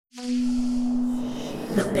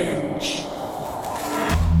The Bench.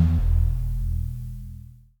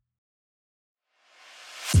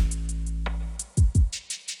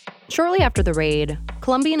 Shortly after the raid,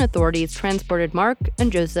 Colombian authorities transported Mark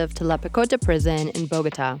and Joseph to La Picota prison in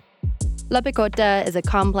Bogota. La Picota is a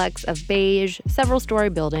complex of beige, several-story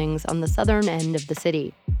buildings on the southern end of the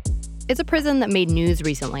city. It's a prison that made news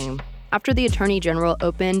recently after the Attorney General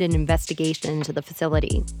opened an investigation into the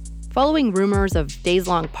facility, following rumors of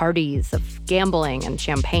days-long parties, of gambling and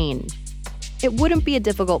champagne. It wouldn't be a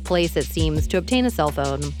difficult place, it seems, to obtain a cell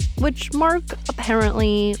phone, which Mark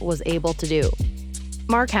apparently was able to do.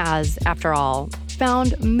 Mark has, after all,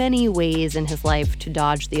 found many ways in his life to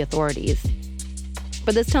dodge the authorities.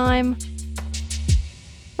 But this time,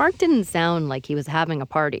 Mark didn't sound like he was having a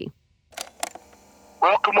party.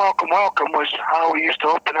 Welcome was how we used to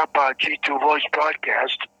open up our G2 Voice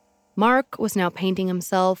broadcast. Mark was now painting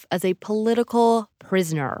himself as a political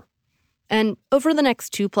prisoner. And over the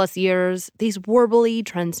next 2+ years, these warbly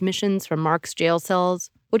transmissions from Mark's jail cells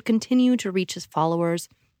would continue to reach his followers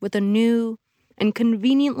with a new and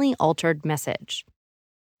conveniently altered message.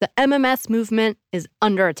 The MMS movement is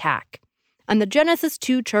under attack, and the Genesis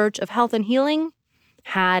 2 Church of Health and Healing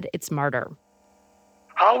had its martyr.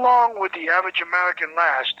 How long would the average American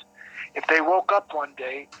last if they woke up one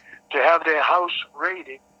day to have their house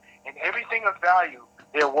raided and everything of value,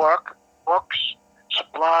 their work, books,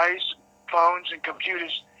 supplies, phones, and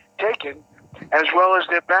computers taken, as well as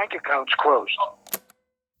their bank accounts closed?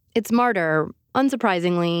 Its martyr,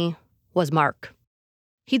 unsurprisingly, was Mark.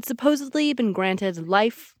 He'd supposedly been granted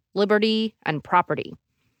life, liberty, and property.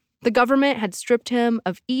 The government had stripped him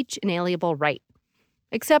of each inalienable right,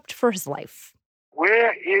 except for his life.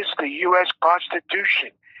 Where is the U.S.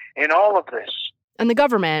 Constitution in all of this? And the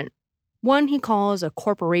government, one he calls a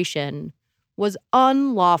corporation, was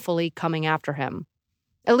unlawfully coming after him,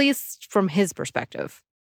 at least from his perspective.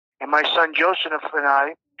 And my son Joseph and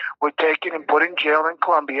I were taken and put in jail in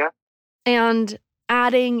Colombia. And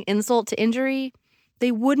adding insult to injury,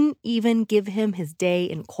 they wouldn't even give him his day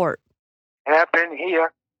in court. And I've been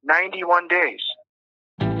here 91 days.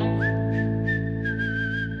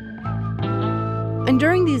 And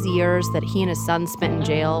during these years that he and his son spent in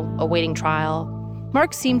jail, awaiting trial,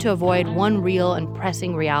 Mark seemed to avoid one real and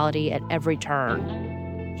pressing reality at every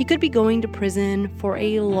turn. He could be going to prison for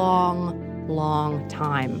a long, long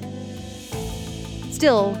time.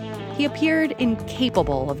 Still, he appeared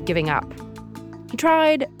incapable of giving up. He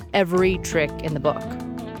tried every trick in the book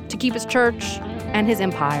to keep his church and his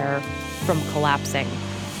empire from collapsing.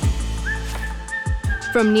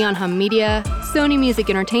 From Neon Hum Media, Sony Music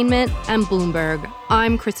Entertainment, and Bloomberg,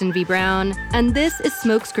 I'm Kristen V. Brown, and this is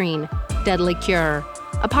Smokescreen, Deadly Cure,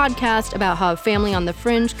 a podcast about how a family on the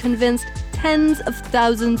fringe convinced tens of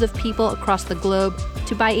thousands of people across the globe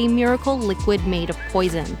to buy a miracle liquid made of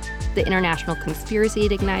poison, the international conspiracy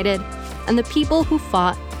it ignited, and the people who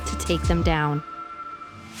fought to take them down.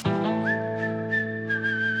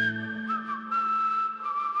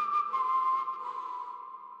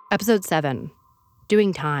 Episode 7,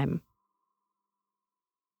 Doing Time.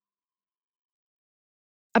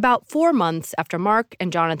 About 4 months after Mark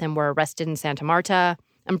and Jonathan were arrested in Santa Marta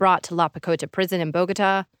and brought to La Picota prison in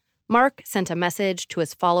Bogota, Mark sent a message to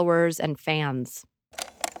his followers and fans.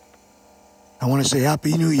 I want to say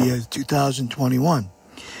Happy New Year 2021.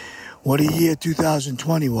 What a year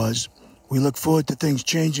 2020 was. We look forward to things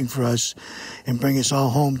changing for us and bring us all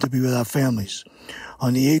home to be with our families.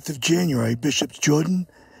 On the 8th of January, Bishops Jordan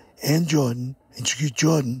and Jonathan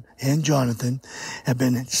have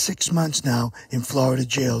been 6 months now in Florida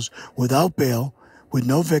jails without bail, with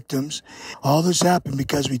no victims. All this happened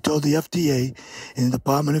because we told the FDA and the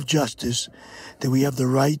Department of Justice that we have the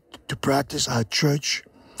right to practice our church,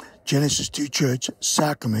 Genesis 2 Church,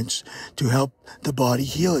 sacraments to help the body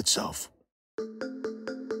heal itself.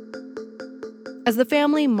 As the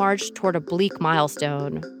family marched toward a bleak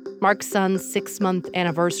milestone, Mark's son's 6-month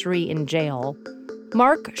anniversary in jail,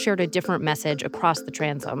 Mark shared a different message across the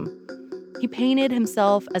transom. He painted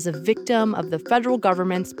himself as a victim of the federal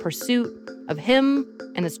government's pursuit of him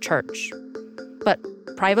and his church. But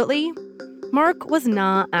privately, Mark was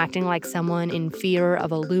not acting like someone in fear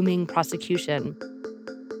of a looming prosecution.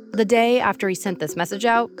 The day after he sent this message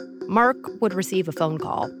out, Mark would receive a phone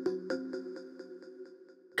call.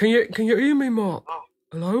 Can you hear me, Mark? Oh.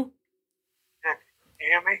 Hello? Yeah, can you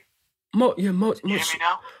hear me? Much, Can you hear me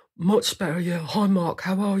now? much better, yeah. Hi, Mark,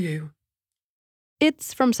 how are you?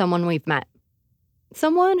 It's from someone we've met.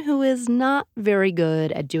 Someone who is not very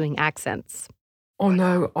good at doing accents. I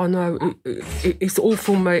know. It's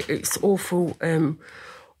awful, mate. It's awful.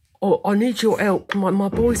 I need your help. My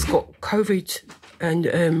boy's got COVID.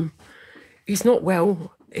 and he's not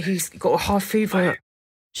well. He's got a high fever.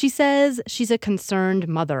 She says she's a concerned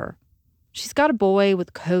mother. She's got a boy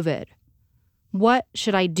with COVID. What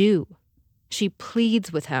should I do? She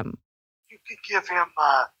pleads with him. You could give him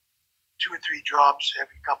 2 or 3 drops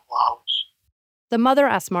every couple hours. The mother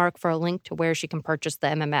asks Mark for a link to where she can purchase the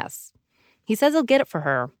MMS. He says he'll get it for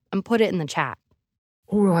her and put it in the chat.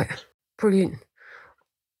 All right, brilliant.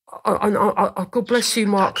 God bless you,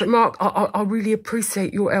 Mark. Mark, I really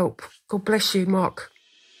appreciate your help. God bless you, Mark.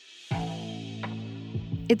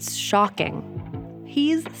 It's shocking.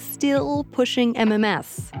 He's still pushing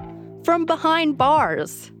MMS from behind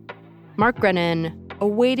bars. Mark Grenon,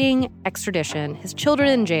 awaiting extradition, his children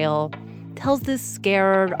in jail, tells this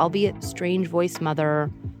scared, albeit strange-voiced mother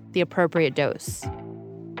the appropriate dose.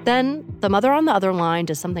 Then the mother on the other line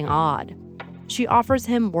does something odd. She offers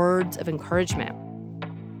him words of encouragement.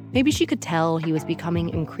 Maybe she could tell he was becoming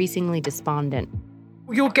increasingly despondent.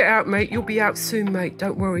 You'll get out, mate. You'll be out soon, mate.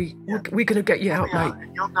 Don't worry. We're going to get you out, mate.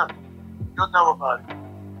 You'll know about it.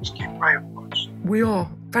 Just keep praying for us. We are.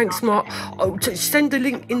 Thanks, Mark. Oh, send the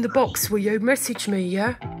link in the box, will you? Message me,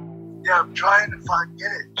 yeah? Yeah, I'm trying to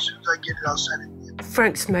get it. As soon as I get it, I'll send it to you.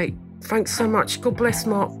 Thanks, mate. Thanks so much. God bless,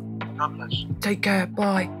 Mark. God bless. Take care.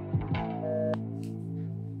 Bye.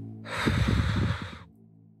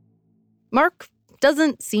 Mark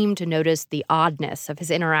doesn't seem to notice the oddness of his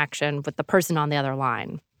interaction with the person on the other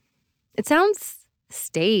line. It sounds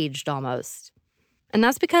staged almost. And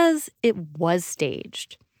that's because it was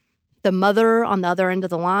staged. The mother on the other end of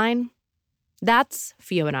the line, that's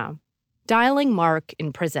Fiona, dialing Mark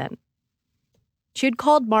in prison. She had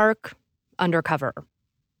called Mark undercover.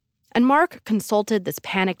 And Mark consulted this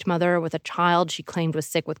panicked mother with a child she claimed was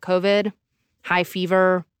sick with COVID, high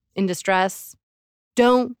fever, in distress.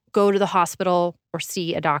 Don't go to the hospital or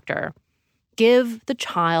see a doctor. Give the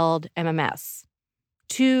child MMS.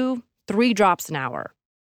 2-3 drops an hour.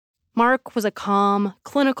 Mark was a calm,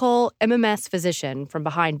 clinical MMS physician from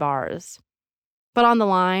behind bars. But on the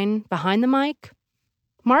line, behind the mic,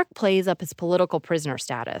 Mark plays up his political prisoner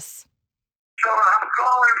status. So I'm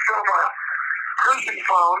calling from a prison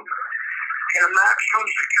phone in a maximum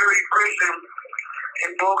security prison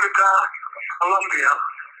in Bogota, Colombia.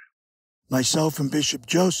 Myself and Bishop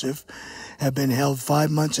Joseph have been held 5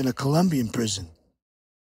 months in a Colombian prison.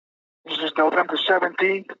 This is November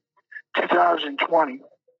 17th, 2020.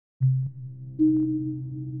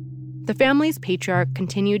 The family's patriarch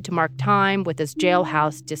continued to mark time with his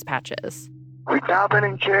jailhouse dispatches. We've now been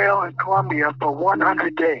in jail in Colombia for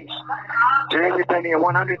 100 days. Today we've been here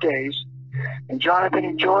 100 days. And Jonathan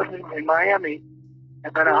and Jordan in Miami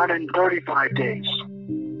have been 135 days.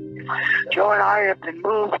 Joe and I have been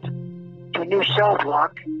moved to a new cell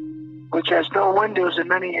block, which has no windows in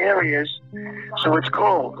many areas, so it's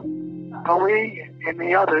cold. But we and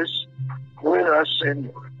the others with us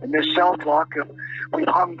in this cell block, we've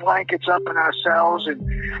hung blankets up in our cells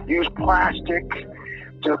and used plastic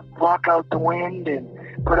to block out the wind and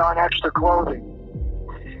put on extra clothing.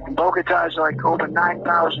 And Bogota is like over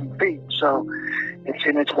 9,000 feet, so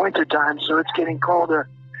it's winter time, so it's getting colder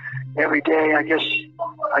every day. I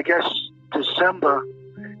guess December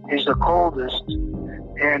is the coldest,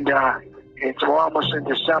 and we're almost in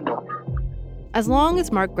December. As long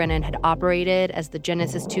as Mark Grenon had operated as the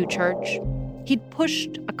Genesis 2 Church, he'd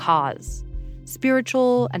pushed a cause: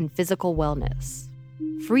 spiritual and physical wellness,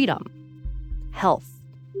 freedom, health.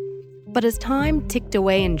 But as time ticked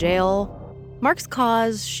away in jail, Mark's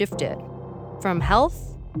cause shifted from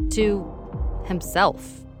health to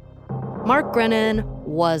himself. Mark Grenon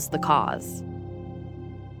was the cause.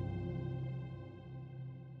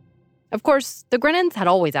 Of course, the Grenons had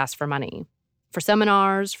always asked for money, for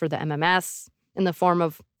seminars, for the MMS, in the form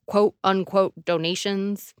of quote-unquote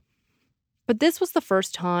donations. But this was the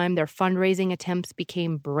first time their fundraising attempts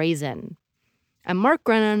became brazen. And Mark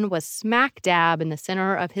Grenon was smack dab in the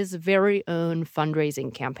center of his very own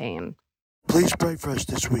fundraising campaign. Please pray for us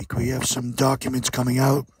this week. We have some documents coming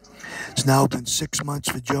out. It's now been 6 months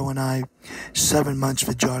for Joe and I, 7 months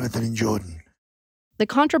for Jonathan and Jordan. The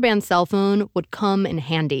contraband cell phone would come in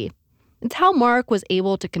handy. It's how Mark was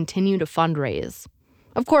able to continue to fundraise.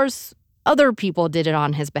 Of course, other people did it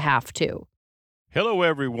on his behalf, too. Hello,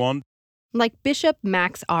 everyone. Like Bishop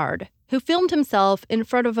Max Ard, who filmed himself in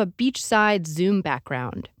front of a beachside Zoom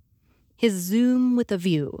background. His Zoom with a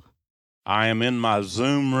view. I am in my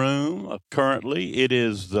Zoom room. Currently,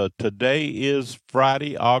 today is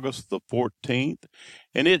Friday, August the 14th,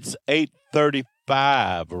 and it's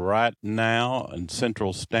 8:35 right now in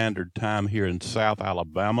Central Standard Time here in South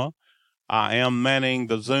Alabama. I am manning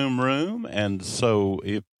the Zoom room, and so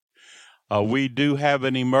if We do have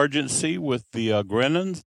an emergency with the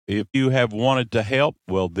Grennans. If you have wanted to help,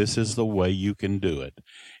 well, this is the way you can do it,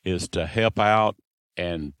 is to help out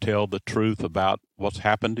and tell the truth about what's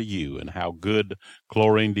happened to you and how good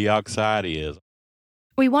chlorine dioxide is.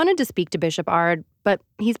 We wanted to speak to Bishop Ard, but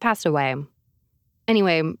he's passed away.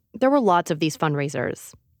 Anyway, there were lots of these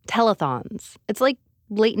fundraisers, telethons. It's like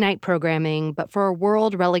late-night programming, but for a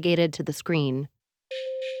world relegated to the screen.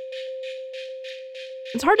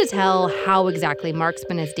 It's hard to tell how exactly Mark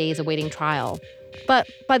spent his days awaiting trial, but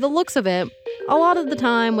by the looks of it, a lot of the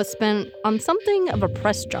time was spent on something of a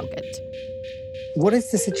press junket. What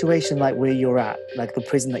is the situation like where you're at, like the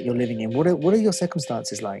prison that you're living in? What are your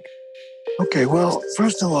circumstances like? Okay, well,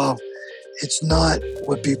 first of all, it's not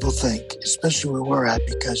what people think, especially where we're at,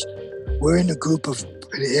 because we're in an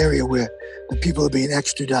area where the people are being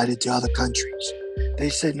extradited to other countries. They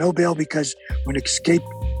said no bail because when escape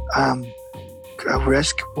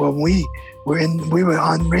risk, well, we were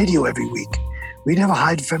on radio every week. We never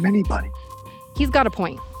hide from anybody. He's got a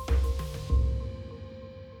point.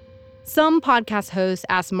 Some podcast hosts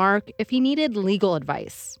asked Mark if he needed legal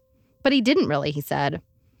advice, but he didn't really, he said.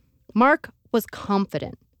 Mark was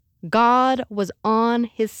confident. God was on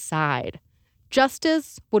his side.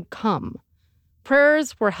 Justice would come.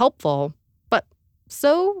 Prayers were helpful, but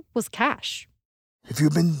so was cash. If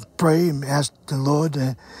you've been praying and asked the Lord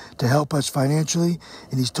to help us financially,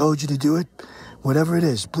 and he's told you to do it, whatever it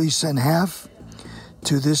is, please send half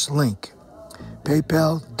to this link,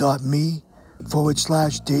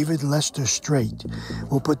 paypal.me/David Lester Straight.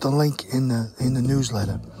 We'll put the link in the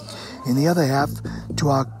newsletter. And the other half to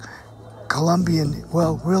our Colombian,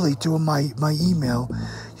 well, really to my email.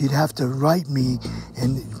 You'd have to write me,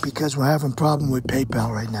 and because we're having a problem with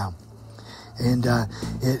PayPal right now. And at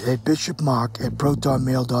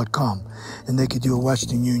bishopmark@protonmail.com. And they could do a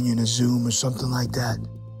Western Union, a Zoom, or something like that.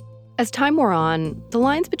 As time wore on, the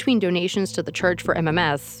lines between donations to the church for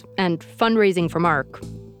MMS and fundraising for Mark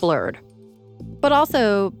blurred. But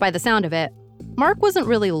also, by the sound of it, Mark wasn't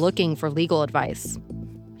really looking for legal advice.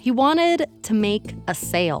 He wanted to make a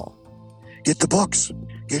sale. Get the books.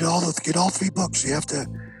 Get all 3 books. You have to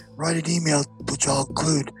write an email, which I'll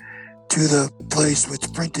include, to the place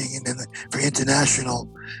with printing and then for international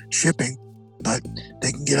shipping. But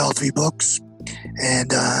they can get all 3 books.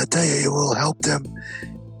 And I tell you, it will help them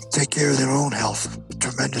take care of their own health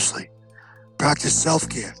tremendously. Practice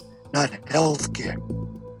self-care, not health care.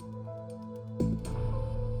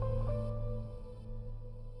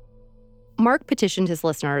 Mark petitioned his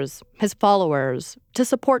listeners, his followers, to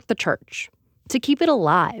support the church, to keep it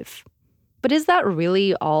alive. But is that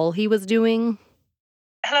really all he was doing?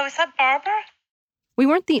 Hello, is that Barbara? We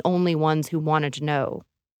weren't the only ones who wanted to know.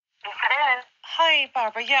 Yes, it is. Hi,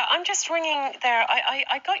 Barbara. Yeah, I'm just ringing there.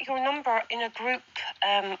 I got your number in a group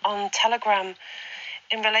on Telegram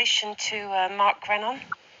in relation to Mark Grennan.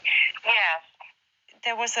 Yes.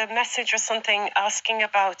 There was a message or something asking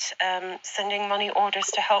about sending money orders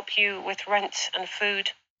to help you with rent and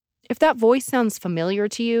food. If that voice sounds familiar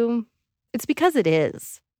to you, it's because it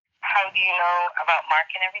is. How do you know about Mark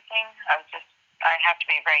and everything? I have to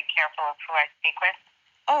be very careful of who I speak with.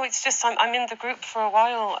 Oh, it's just I'm in the group for a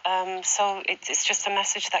while, so it's just a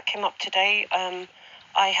message that came up today.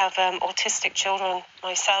 I have autistic children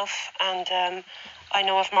myself, and I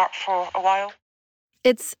know of Mark for a while.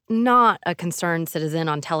 It's not a concerned citizen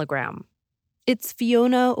on Telegram. It's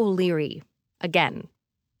Fiona O'Leary, again.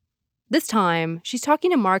 This time, she's talking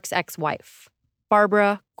to Mark's ex-wife,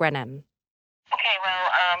 Barbara Grennan. Okay,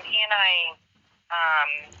 well, he and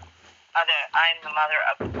I'm the mother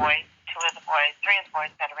of the boys, 3 of the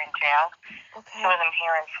boys that are in jail. Okay. 2 of them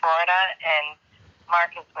here in Florida, and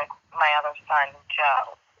Mark is with my other son,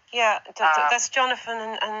 Joe. Yeah, that's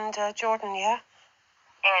Jonathan and Jordan, yeah?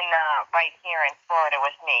 Right here in Florida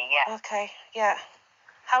with me, yes. Okay, yeah.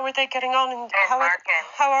 How are they getting on? And how are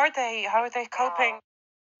they coping?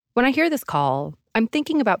 When I hear this call, I'm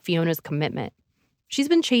thinking about Fiona's commitment. She's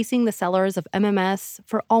been chasing the sellers of MMS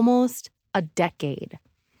for almost a decade.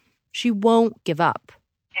 She won't give up.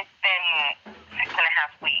 It's been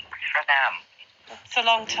 6.5 weeks for them. It's a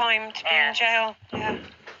long time to be in jail, yeah.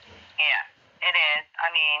 Yeah, it is.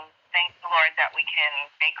 I mean, thank the Lord that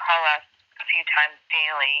they call us a few times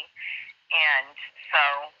daily, and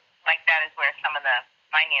so, that is where some of the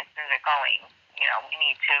finances are going. You know, we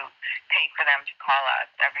need to pay for them to call us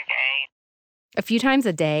every day. A few times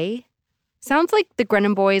a day? Sounds like the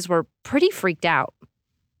Grennan boys were pretty freaked out.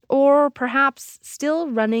 Or perhaps still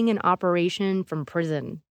running an operation from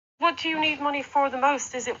prison. What do you need money for the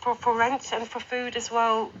most? Is it for rent and for food as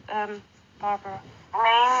well, Barbara?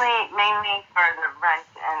 Mainly for the rent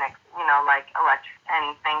and like electric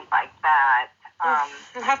and things like that.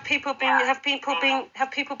 And have people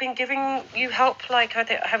been giving you help? Like,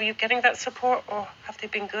 have you getting that support, or have they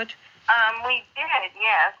been good? We did,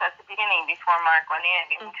 yes, at the beginning before Mark went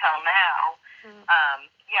in, even until now.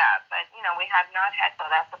 But we have not had, so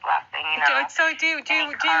that's a blessing. So do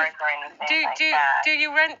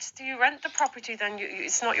you rent the property then?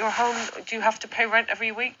 It's not your home. Do you have to pay rent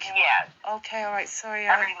every week? Yes. Okay, all right. Sorry.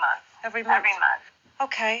 Every month. Every month.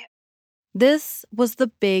 Okay. This was the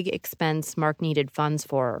big expense Mark needed funds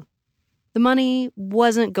for. The money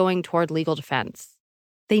wasn't going toward legal defense.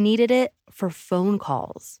 They needed it for phone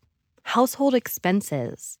calls, household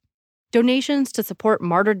expenses, donations to support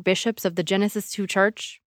martyred bishops of the Genesis 2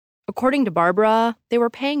 Church. According to Barbara, they were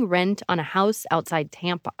paying rent on a house outside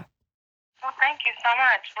Tampa. Well, thank you so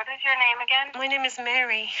much. What is your name again? My name is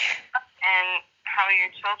Mary. And how are your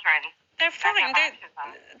children? They're fine.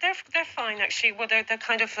 They're fine actually. Well, they're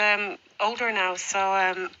kind of older now,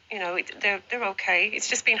 so they're okay. It's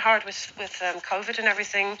just been hard with COVID and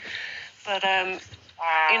everything, but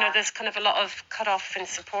there's kind of a lot of cut off in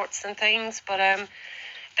supports and things, but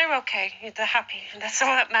they're okay. They're happy, and that's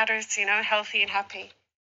all that matters. Healthy and happy.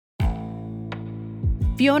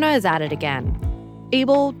 Fiona is at it again,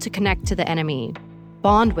 able to connect to the enemy,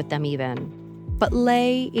 bond with them even, but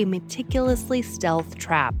lay a meticulously stealth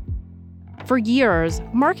trap. For years,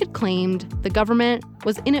 Mark had claimed the government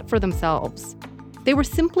was in it for themselves. They were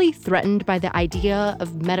simply threatened by the idea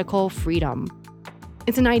of medical freedom.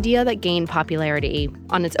 It's an idea that gained popularity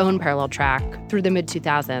on its own parallel track through the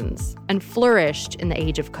mid-2000s and flourished in the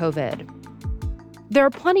age of COVID. There are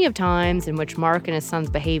plenty of times in which Mark and his son's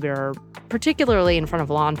behavior, particularly in front of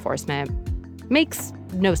law enforcement, makes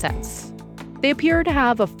no sense. They appear to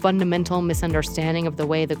have a fundamental misunderstanding of the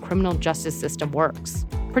way the criminal justice system works,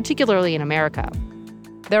 particularly in America.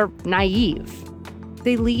 They're naive.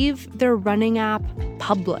 They leave their running app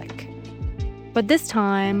public. But this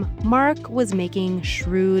time, Mark was making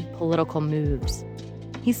shrewd political moves.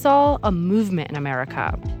 He saw a movement in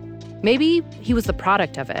America. Maybe he was the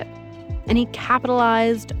product of it, and he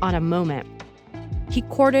capitalized on a moment. He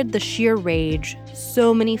courted the sheer rage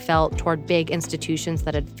so many felt toward big institutions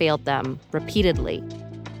that had failed them repeatedly.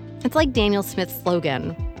 It's like Daniel Smith's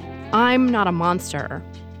slogan, "I'm not a monster."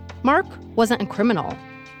 Mark wasn't a criminal.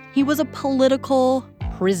 He was a political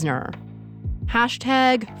prisoner.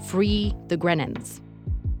 #free the Grennans.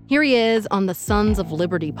 Here he is on the Sons of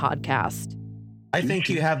Liberty podcast. I think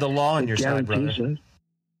you have the law on your side, brother.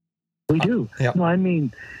 We do. Yeah. No, I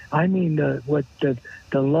mean, what the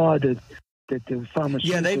law that the pharmaceuticals.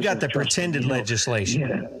 Yeah, they've got the pretended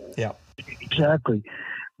legislation. Yeah, exactly.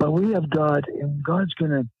 But we have God, and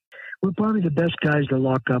we're probably the best guys to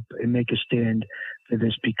lock up and make a stand for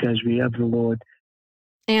this because we have the Lord.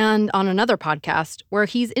 And on another podcast where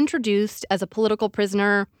he's introduced as a political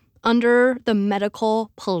prisoner under the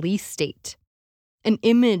medical police state. An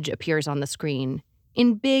image appears on the screen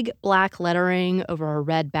in big black lettering over a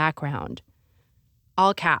red background.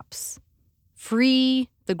 All caps, "Free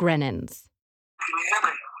the Grennans." Can you hear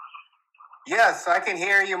me? Yes, I can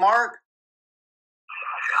hear you, Mark.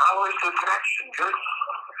 How is the connection? Good?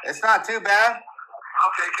 It's not too bad.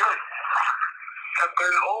 Okay, good. Have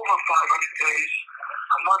been over 500 days,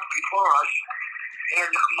 a month before us, in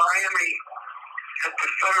Miami at the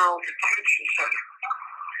Federal Detention Center.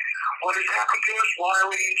 What has happened to us? Why are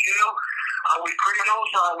we in jail? Are we criminals?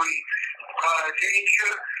 Are we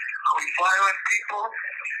danger? Are we violent people?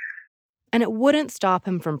 And it wouldn't stop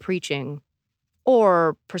him from preaching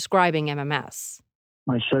or prescribing MMS.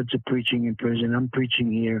 My sons are preaching in prison. I'm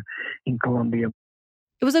preaching here in Colombia.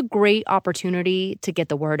 It was a great opportunity to get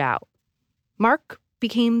the word out. Mark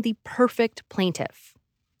became the perfect plaintiff.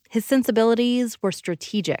 His sensibilities were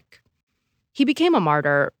strategic. He became a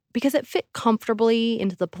martyr because it fit comfortably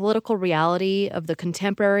into the political reality of the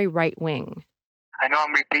contemporary right wing. I know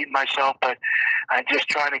I'm repeating myself, but I'm just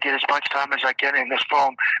trying to get as much time as I can in this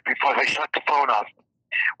phone before they shut the phone off.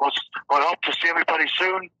 We'll hope to see everybody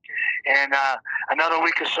soon. And another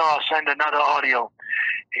week or so, I'll send another audio.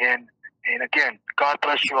 And again, God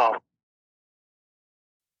bless you all.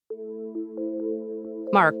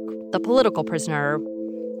 Mark, the political prisoner,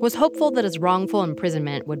 was hopeful that his wrongful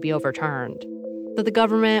imprisonment would be overturned, that the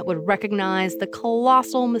government would recognize the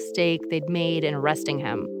colossal mistake they'd made in arresting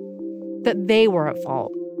him, that they were at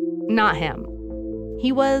fault, not him.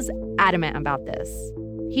 He was adamant about this.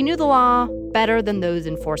 He knew the law better than those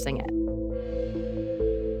enforcing it.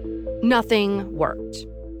 Nothing worked.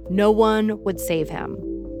 No one would save him.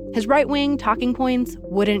 His right-wing talking points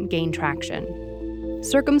wouldn't gain traction.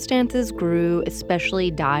 Circumstances grew especially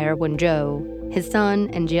dire when Joe, his son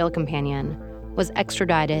and jail companion, was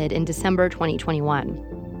extradited in December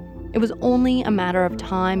 2021. It was only a matter of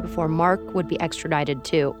time before Mark would be extradited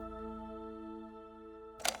too.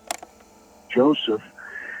 Joseph,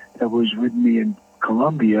 that was with me in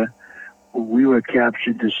Colombia, we were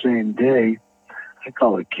captured the same day. I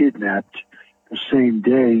call it kidnapped, the same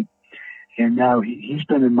day. And now he's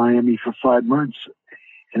been in Miami for 5 months,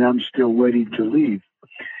 and I'm still waiting to leave.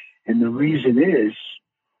 And the reason is,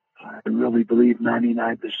 I really believe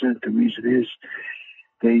 99%, the reason is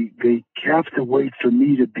they have to wait for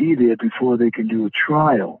me to be there before they can do a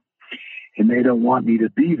trial. And they don't want me to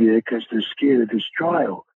be there because they're scared of this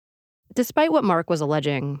trial. Despite what Mark was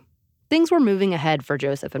alleging, things were moving ahead for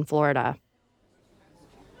Joseph in Florida.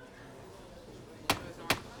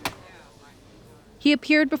 He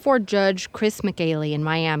appeared before Judge Chris McAley in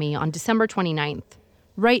Miami on December 29th,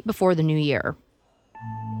 right before the new year.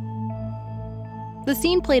 The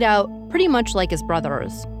scene played out pretty much like his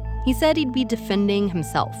brother's. He said he'd be defending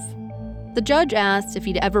himself. The judge asked if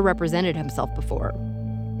he'd ever represented himself before,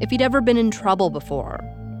 if he'd ever been in trouble before.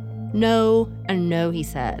 No and no, he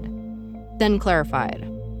said. Then clarified.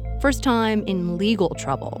 First time in legal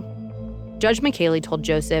trouble. Judge McAley told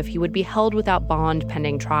Joseph he would be held without bond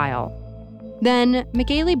pending trial. Then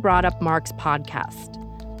McAley brought up Mark's podcast,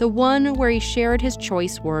 the one where he shared his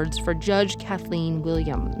choice words for Judge Kathleen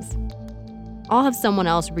Williams. I'll have someone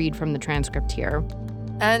else read from the transcript here.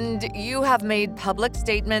 And you have made public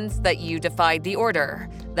statements that you defied the order,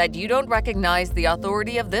 that you don't recognize the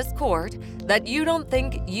authority of this court, that you don't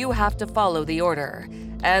think you have to follow the order,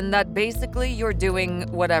 and that basically you're doing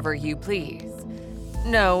whatever you please.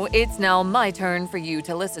 No, it's now my turn for you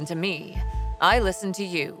to listen to me. I listen to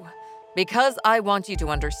you. Because I want you to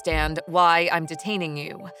understand why I'm detaining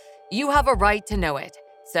you. You have a right to know it.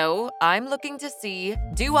 So I'm looking to see,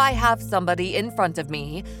 do I have somebody in front of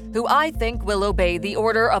me who I think will obey the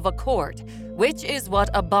order of a court, which is what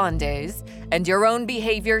a bond is, and your own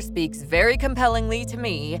behavior speaks very compellingly to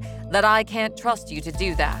me that I can't trust you to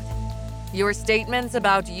do that. Your statements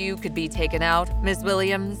about you could be taken out, Ms.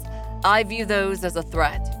 Williams. I view those as a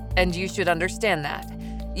threat, and you should understand that.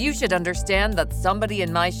 You should understand that somebody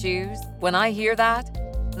in my shoes, when I hear that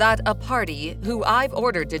a party who I've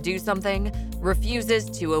ordered to do something refuses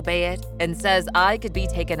to obey it and says I could be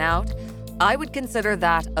taken out, I would consider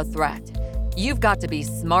that a threat. You've got to be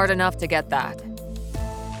smart enough to get that.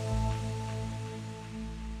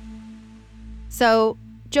 So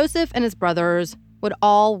Joseph and his brothers would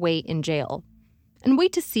all wait in jail and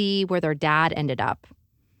wait to see where their dad ended up.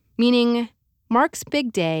 Meaning, Mark's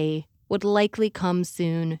big day would likely come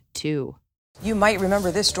soon, too. You might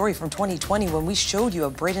remember this story from 2020 when we showed you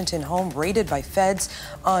a Bradenton home raided by feds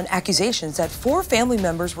on accusations that 4 family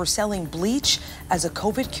members were selling bleach as a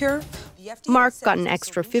COVID cure. Mark got an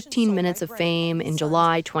extra 15 minutes of fame in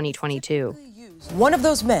July 2022. One of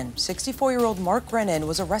those men, 64-year-old Mark Brennan,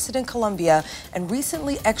 was arrested in Colombia and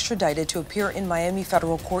recently extradited to appear in Miami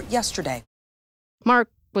federal court yesterday. Mark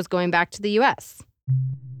was going back to the U.S.,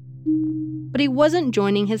 but he wasn't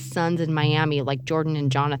joining his sons in Miami like Jordan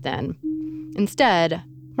and Jonathan. Instead,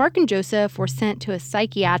 Mark and Joseph were sent to a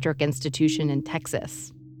psychiatric institution in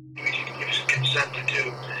Texas. We didn't give us consent to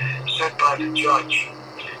do, sent by the judge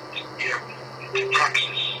here to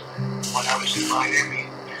Texas when I was in Miami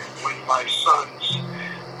with my sons,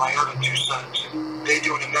 my other 2 sons. They're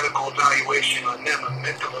doing a medical evaluation on them, a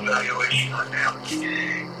mental evaluation on them.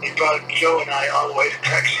 They brought Joe and I all the way to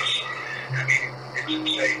Texas. I mean, it's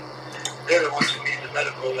insane. They're the ones who need the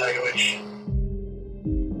medical evaluation.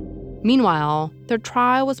 Meanwhile, their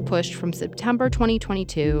trial was pushed from September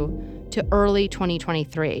 2022 to early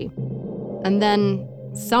 2023, and then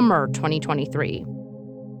summer 2023.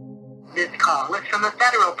 This call was from a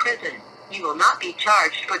federal prison. You will not be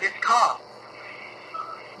charged for this call.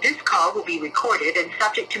 This call will be recorded and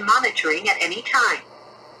subject to monitoring at any time.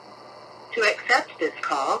 To accept this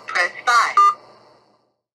call, press 5.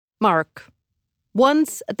 Mark,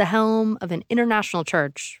 once at the helm of an international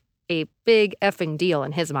church, a big effing deal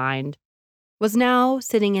in his mind, was now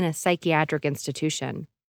sitting in a psychiatric institution.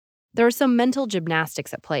 There are some mental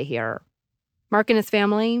gymnastics at play here. Mark and his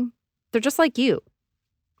family, they're just like you.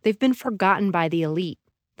 They've been forgotten by the elite,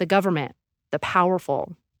 the government, the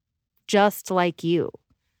powerful, just like you.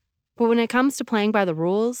 But when it comes to playing by the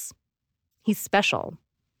rules, he's special.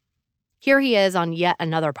 Here he is on yet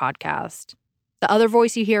another podcast. The other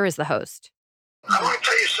voice you hear is the host. I want to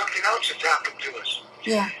tell you something else that's happened to us.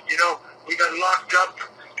 Yeah. You know, we got locked up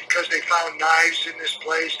because they found knives in this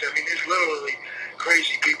place. I mean, there's literally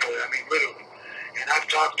crazy people. I mean, literally. And I've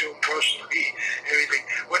talked to them personally and everything.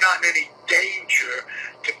 We're not in any danger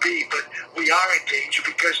to be, but we are in danger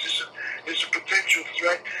because there's a potential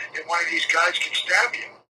threat. And one of these guys can stab you.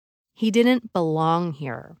 He didn't belong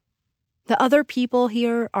here. The other people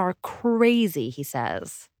here are crazy, he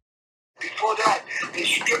says. Before that, they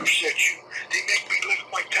strip search you. They make me lift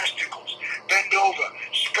my testicles, bend over,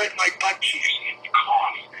 spread my butt cheeks, and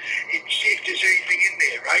cough, and see if there's anything in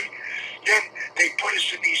there, right? Then they put us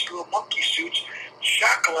in these little monkey suits,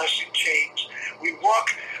 shackle us in chains. We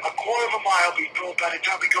walk a quarter of a mile before, by the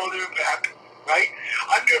time we go there and back, right?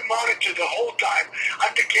 Under monitor the whole time,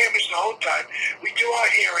 under cameras the whole time. We do our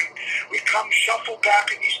hearing. We come shuffle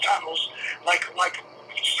back in these tunnels like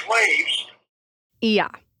slaves. Yeah,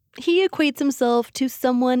 he equates himself to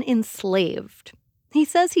someone enslaved. He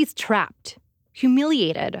says he's trapped,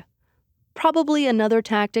 humiliated. Probably another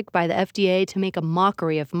tactic by the FDA to make a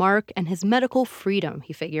mockery of Mark and his medical freedom,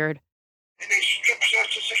 he figured. And they strip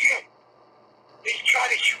search us again. They try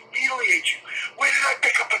to humiliate you. Where did I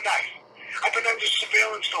pick up a knife? I've been under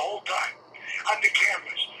surveillance the whole time, under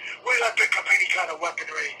cameras. Where did I pick up any kind of weapon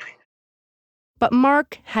or anything? But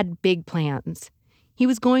Mark had big plans. He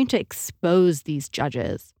was going to expose these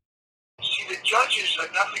judges. See, the judges are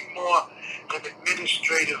nothing more than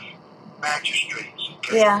administrative magistrates.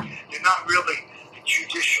 Okay? Yeah. They're not really the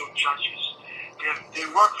judicial judges. They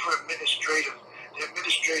work for the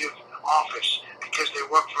administrative office because they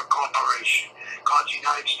work for a corporation called the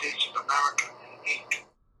United States of America, Inc.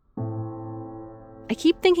 I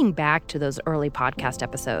keep thinking back to those early podcast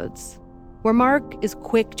episodes, where Mark is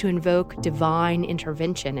quick to invoke divine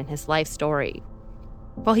intervention in his life story.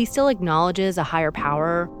 While he still acknowledges a higher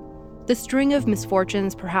power, the string of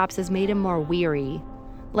misfortunes perhaps has made him more weary,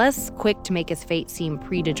 less quick to make his fate seem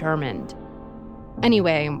predetermined.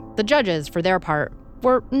 Anyway, the judges, for their part,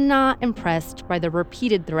 were not impressed by the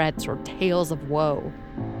repeated threats or tales of woe.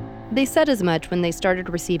 They said as much when they started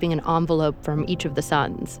receiving an envelope from each of the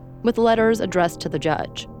sons, with letters addressed to the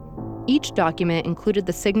judge. Each document included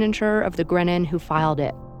the signature of the Grennan who filed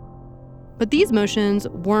it. But these motions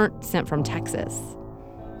weren't sent from Texas.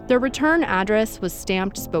 Their return address was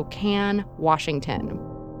stamped Spokane, Washington.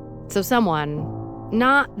 So someone,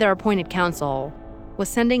 not their appointed counsel, was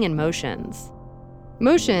sending in motions.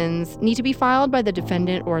 Motions need to be filed by the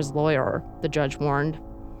defendant or his lawyer, the judge warned.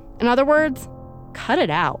 In other words, cut it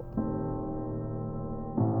out.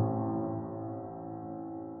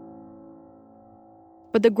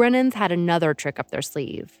 But the Grennans had another trick up their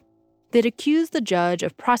sleeve. They'd accused the judge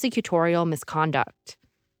of prosecutorial misconduct.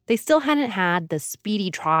 They still hadn't had the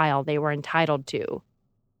speedy trial they were entitled to.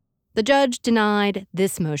 The judge denied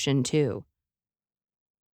this motion, too.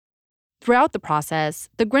 Throughout the process,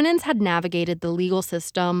 the Grennans had navigated the legal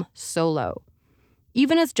system solo.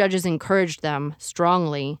 Even as judges encouraged them,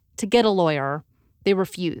 strongly, to get a lawyer, they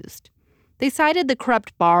refused. They cited the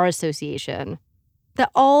corrupt Bar Association,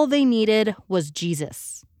 that all they needed was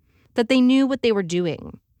Jesus, that they knew what they were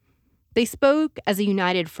doing. They spoke as a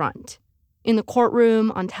united front, in the courtroom,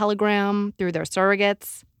 on Telegram, through their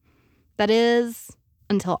surrogates. That is,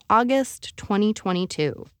 until August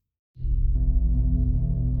 2022.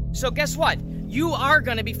 So guess what? You are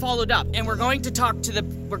going to be followed up, and we're going to talk to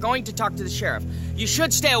the sheriff. You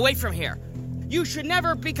should stay away from here. You should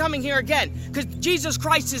never be coming here again, because Jesus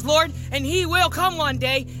Christ is Lord, and he will come one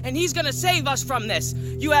day, and he's going to save us from this.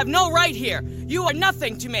 You have no right here. You are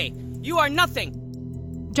nothing to me. You are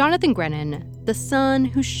nothing. Jonathan Grennan, the son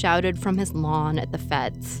who shouted from his lawn at the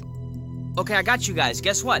feds. Okay, I got you guys.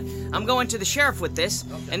 Guess what? I'm going to the sheriff with this,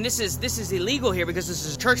 and this is illegal here because this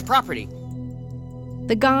is church property.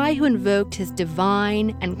 The guy who invoked his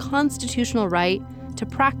divine and constitutional right to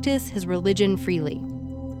practice his religion freely.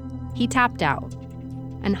 He tapped out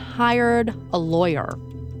and hired a lawyer.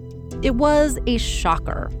 It was a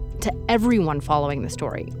shocker to everyone following the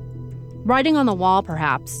story. Writing on the wall,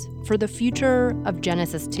 perhaps, for the future of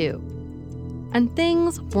Genesis 2. And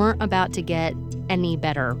things weren't about to get any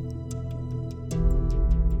better.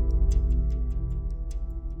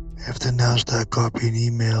 After now, start copying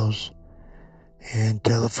emails and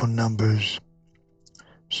telephone numbers.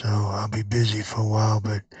 So I'll be busy for a while,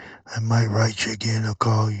 but I might write you again or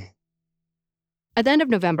call you. At the end of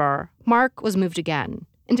November, Mark was moved again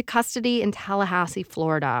into custody in Tallahassee,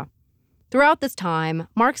 Florida. Throughout this time,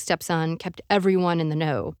 Mark's stepson kept everyone in the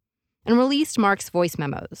know and released Mark's voice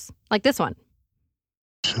memos, like this one.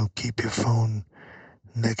 So keep your phone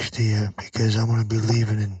next to you because I'm going to be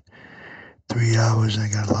leaving in 3 hours. I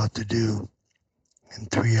got a lot to do in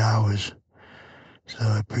 3 hours. So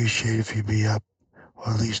I appreciate if you be up or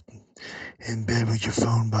at least in bed with your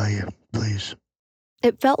phone by you, please.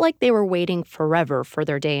 It felt like they were waiting forever for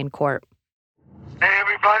their day in court. Hey,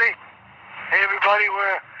 everybody.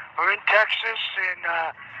 We're in Texas,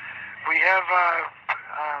 and we have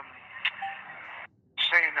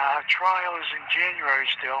saying our trial is in January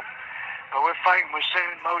still, but we're fighting. We're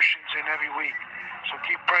sending motions in every week. So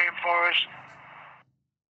keep praying for us.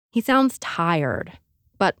 He sounds tired,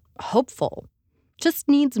 but hopeful. Just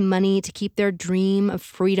needs money to keep their dream of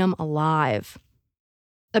freedom alive.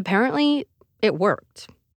 Apparently, it worked.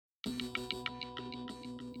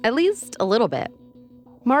 At least a little bit.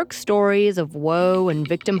 Mark's stories of woe and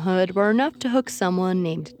victimhood were enough to hook someone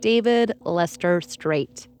named David Lester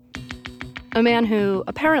Straight. A man who,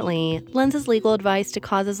 apparently, lends his legal advice to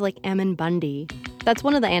causes like Ammon Bundy. That's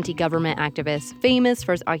one of the anti-government activists famous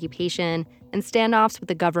for his occupation and standoffs with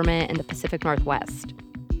the government in the Pacific Northwest.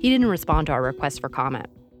 He didn't respond to our request for comment.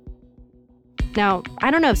 Now,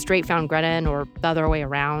 I don't know if Straight found Grennan or the other way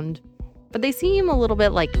around, but they seem a little bit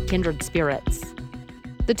like kindred spirits.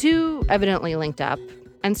 The two evidently linked up,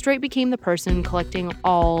 and Straight became the person collecting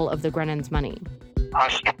all of the Grennan's money. Our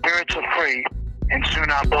spirits are free, and soon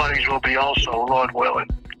our bodies will be also, Lord willing.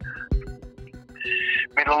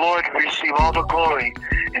 May the Lord receive all the glory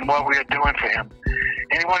in what we are doing for him.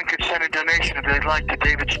 Anyone could send a donation if they'd like to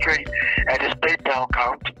David Straight at his PayPal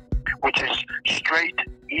account, which is Straight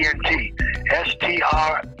ENT, STRAIGHTENT,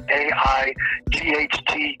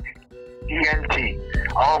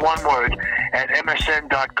 all one word, at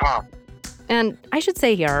MSN.com. And I should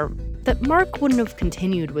say here that Mark wouldn't have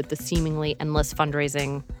continued with the seemingly endless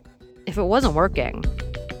fundraising if it wasn't working.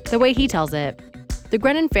 The way he tells it, the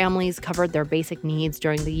Grennan families covered their basic needs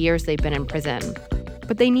during the years they've been in prison,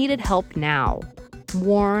 but they needed help now,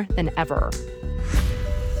 more than ever.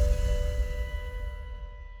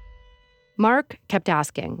 Mark kept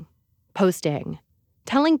asking, posting,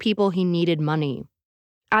 telling people he needed money,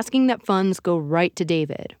 asking that funds go right to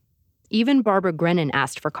David. Even Barbara Grennan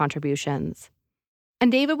asked for contributions.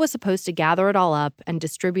 And David was supposed to gather it all up and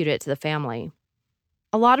distribute it to the family.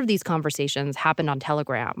 A lot of these conversations happened on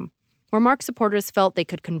Telegram, where Mark supporters felt they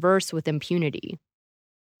could converse with impunity.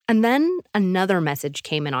 And then another message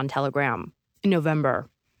came in on Telegram in November.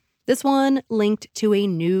 This one linked to a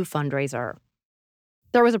new fundraiser.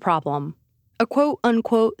 There was a problem. A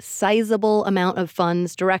quote-unquote sizable amount of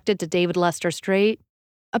funds directed to David Lester Straight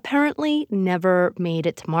apparently never made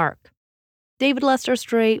it to Mark. David Lester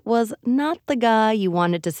Straight was not the guy you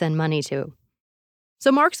wanted to send money to.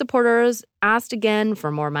 So Mark supporters asked again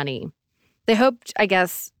for more money. They hoped, I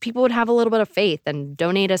guess, people would have a little bit of faith and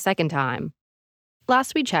donate a second time.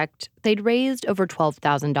 Last we checked, they'd raised over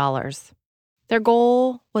 $12,000. Their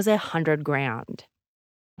goal was $100,000.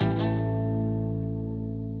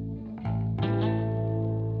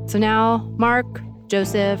 So now, Mark,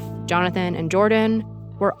 Joseph, Jonathan, and Jordan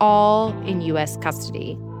were all in U.S.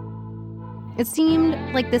 custody. It seemed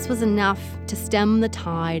like this was enough to stem the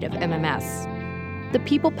tide of MMS. The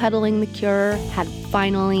people peddling the cure had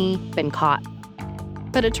finally been caught.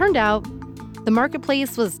 But it turned out the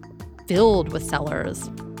marketplace was filled with sellers.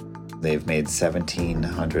 They've made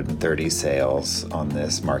 1,730 sales on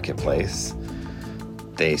this marketplace.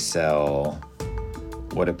 They sell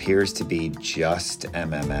what appears to be just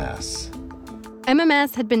MMS.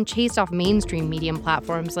 MMS had been chased off mainstream medium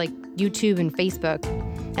platforms like YouTube and Facebook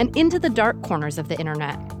and into the dark corners of the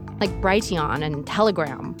internet, like Brighteon and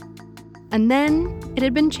Telegram. And then it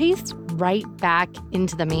had been chased right back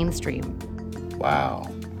into the mainstream. Wow.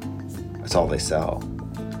 That's all they sell.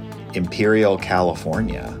 Imperial,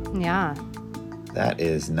 California. Yeah. That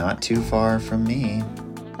is not too far from me.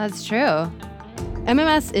 That's true.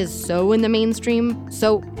 MMS is so in the mainstream,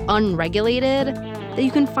 so unregulated, that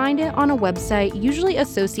you can find it on a website usually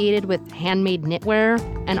associated with handmade knitwear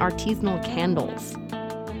and artisanal candles.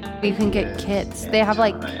 You can get kits. They have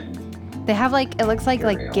like, it looks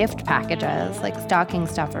like gift packages, like stocking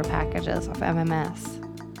stuffer packages of MMS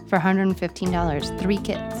for $115, 3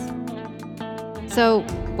 kits. So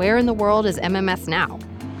where in the world is MMS now?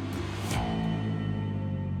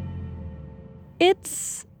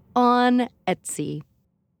 It's on Etsy.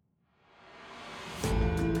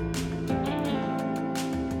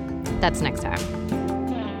 That's next time.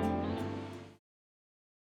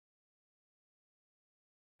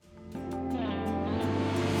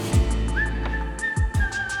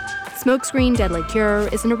 Smokescreen Deadly Cure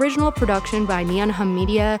is an original production by Neon Hum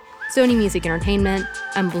Media, Sony Music Entertainment,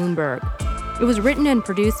 and Bloomberg. It was written and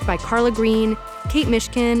produced by Carla Green, Kate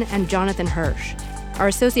Mishkin, and Jonathan Hirsch. Our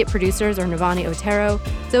associate producers are Navani Otero,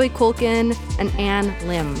 Zoe Kulkin, and Ann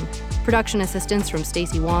Lim. Production assistance from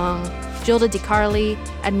Stacey Wong, Gilda DiCarli,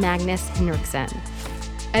 and Magnus Henriksen.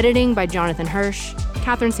 Editing by Jonathan Hirsch,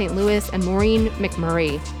 Catherine St. Louis, and Maureen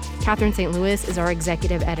McMurray. Catherine St. Louis is our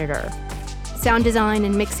executive editor. Sound design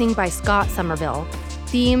and mixing by Scott Somerville.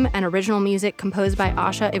 Theme and original music composed by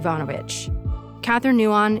Asha Ivanovich. Catherine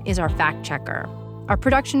Nuon is our fact checker. Our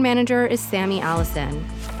production manager is Sammy Allison.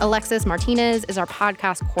 Alexis Martinez is our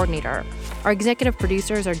podcast coordinator. Our executive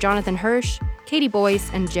producers are Jonathan Hirsch, Katie Boyce,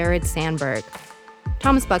 and Jared Sandberg.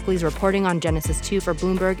 Thomas Buckley's reporting on Genesis 2 for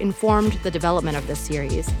Bloomberg informed the development of this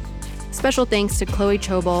series. Special thanks to Chloe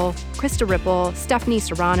Chobol, Krista Ripple, Stephanie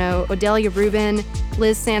Serrano, Odelia Rubin,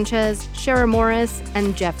 Liz Sanchez, Shara Morris,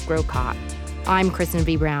 and Jeff Grocott. I'm Kristen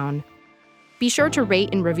V. Brown. Be sure to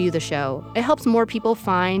rate and review the show. It helps more people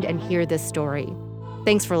find and hear this story.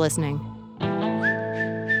 Thanks for listening.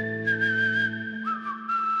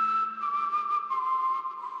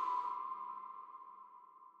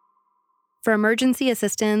 For emergency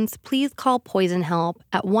assistance, please call Poison Help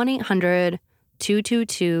at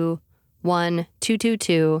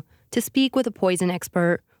 1-800-222-1222 to speak with a poison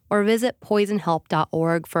expert or visit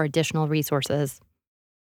poisonhelp.org for additional resources.